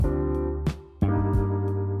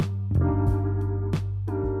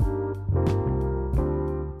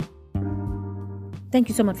Thank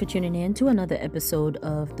you so much for tuning in to another episode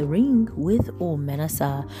of The Ring with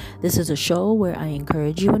Omenasa. This is a show where I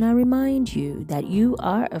encourage you and I remind you that you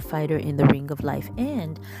are a fighter in the ring of life,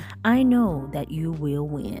 and I know that you will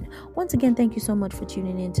win. Once again, thank you so much for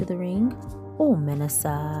tuning in to The Ring.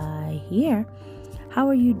 Omenasa here. How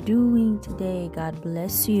are you doing today? God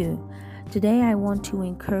bless you. Today I want to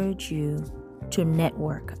encourage you to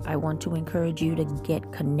network. I want to encourage you to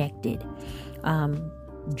get connected.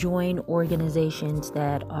 Join organizations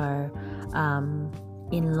that are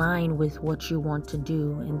in line with what you want to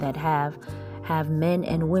do, and that have men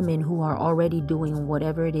and women who are already doing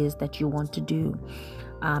whatever it is that you want to do.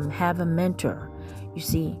 Have a mentor. You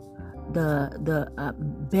see, the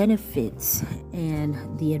benefits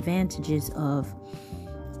and the advantages of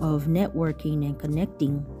networking and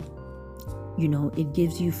connecting. You know, it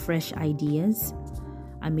gives you fresh ideas.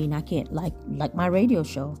 I mean, I can't like my radio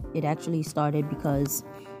show. It actually started because,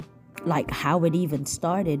 like, how it even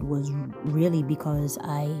started was really because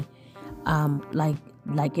I,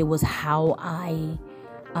 it was how I,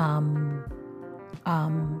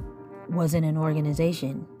 was in an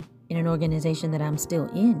organization that I'm still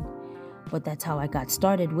in. But that's how I got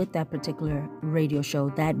started with that particular radio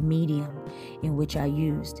show, that medium in which I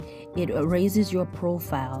used. It raises your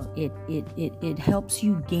profile. It helps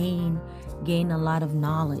you gain a lot of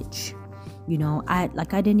knowledge. You know, I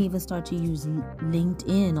didn't even start to use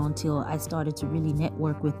LinkedIn until I started to really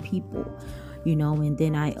network with people, you know, and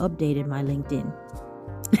then I updated my LinkedIn.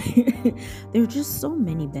 There are just so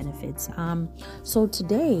many benefits. So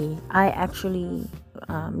today I actually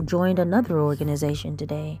joined another organization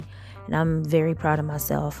today, and I'm very proud of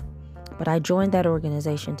myself. But I joined that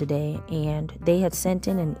organization today, and they had sent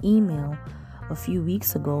in an email a few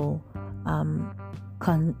weeks ago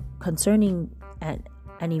concerning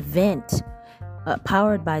an event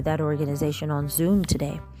powered by that organization on Zoom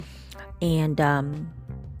today. And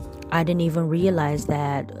I didn't even realize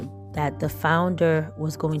that the founder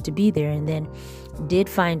was going to be there, and then did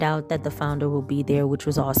find out that the founder will be there, which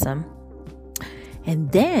was awesome.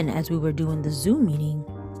 And then as we were doing the Zoom meeting,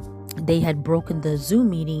 they had broken the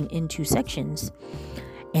Zoom meeting into sections,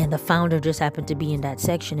 and the founder just happened to be in that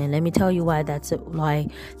section. And let me tell you why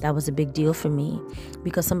that was a big deal for me,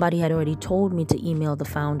 because somebody had already told me to email the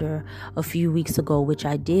founder a few weeks ago, which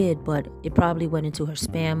I did, but it probably went into her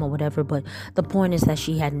spam or whatever. But the point is that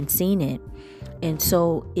she hadn't seen it. And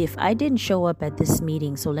so if I didn't show up at this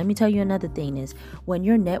meeting, so let me tell you another thing is, when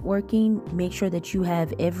you're networking, make sure that you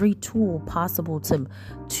have every tool possible to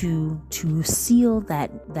seal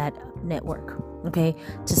that network. Okay,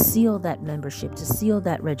 to seal that membership, to seal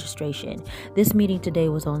that registration. This meeting today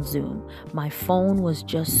was on Zoom. My phone was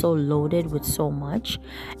just so loaded with so much,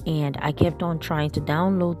 and I kept on trying to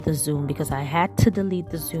download the Zoom because I had to delete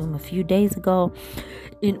the Zoom a few days ago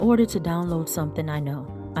in order to download something. I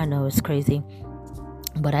know it's crazy,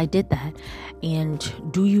 but I did that.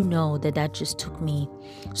 And do you know that just took me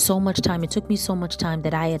so much time? It took me so much time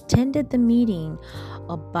that I attended the meeting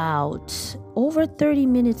about over 30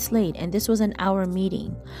 minutes late, and this was an hour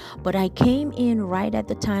meeting. But I came in right at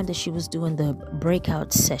the time that she was doing the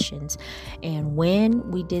breakout sessions. And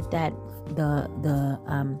when we did that, the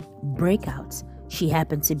breakouts, she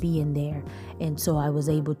happened to be in there. And so I was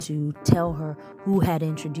able to tell her who had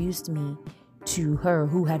introduced me to her,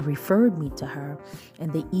 who had referred me to her,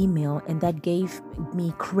 and the email, and that gave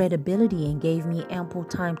me credibility and gave me ample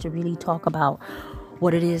time to really talk about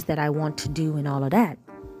what it is that I want to do and all of that,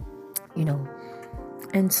 you know.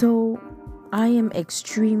 And so I am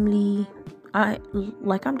just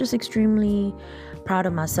extremely proud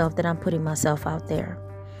of myself that I'm putting myself out there.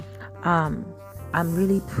 I'm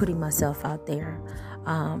really putting myself out there.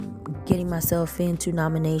 Getting myself into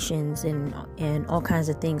nominations and all kinds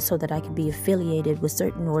of things so that I can be affiliated with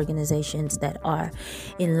certain organizations that are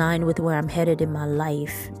in line with where I'm headed in my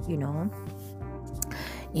life, you know.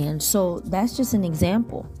 And so that's just an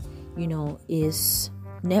example, you know, is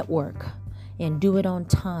network and do it on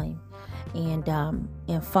time, and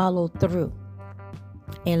follow through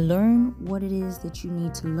and learn what it is that you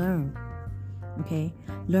need to learn. Okay,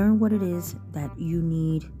 learn what it is that you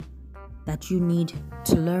need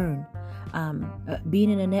to learn.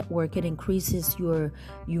 Being in a network, it increases your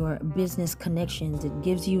business connections. It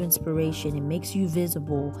gives you inspiration. It makes you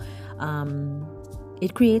visible.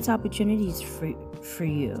 It creates opportunities for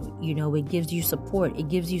you. You know, it gives you support. It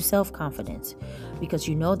gives you self-confidence because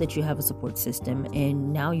you know that you have a support system,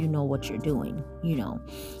 and now you know what you're doing. You know,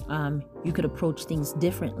 you could approach things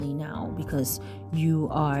differently now because you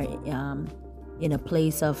are in a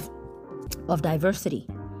place of diversity.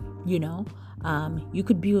 You know, you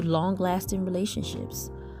could build long-lasting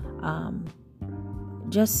relationships.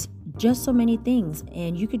 Just just so many things,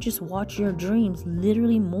 and you could just watch your dreams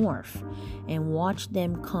literally morph and watch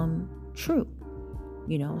them come true.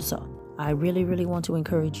 So I really, really want to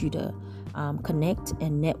encourage you to connect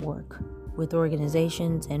and network with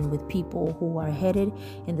organizations and with people who are headed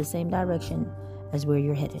in the same direction as where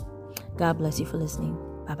you're headed. God bless you for listening.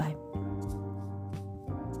 Bye-bye.